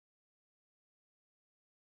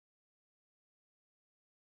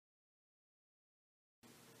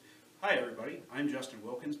Hi everybody, I'm Justin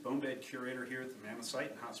Wilkins, bone bed curator here at the Mammoth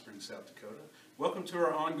site in Hot Springs, South Dakota. Welcome to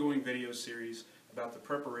our ongoing video series about the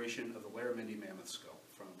preparation of the Larramendy Mammoth Skull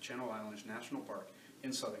from Channel Islands National Park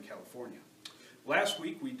in Southern California. Last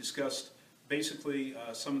week we discussed basically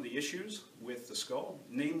some of the issues with the skull,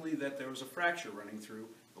 namely that there was a fracture running through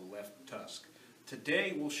the left tusk.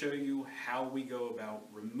 Today we'll show you how we go about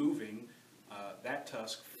removing that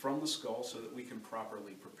tusk from the skull so that we can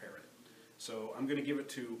properly prepare it. So I'm going to give it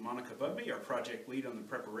to Monica Bugby, our project lead on the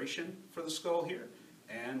preparation for the skull here,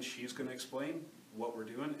 and she's going to explain what we're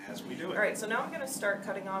doing as we do it. Alright, so now I'm going to start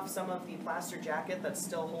cutting off some of the plaster jacket that's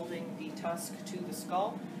still holding the tusk to the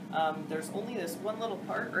skull. There's only this one little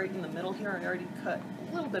part right in the middle here. I already cut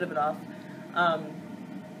a little bit of it off.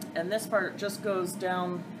 And this part just goes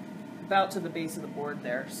down about to the base of the board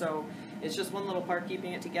there. So it's just one little part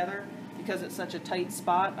keeping it together. Because it's such a tight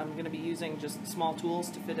spot, I'm going to be using just small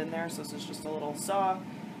tools to fit in there. So this is just a little saw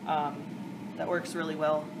that works really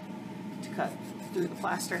well to cut through the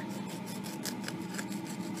plaster.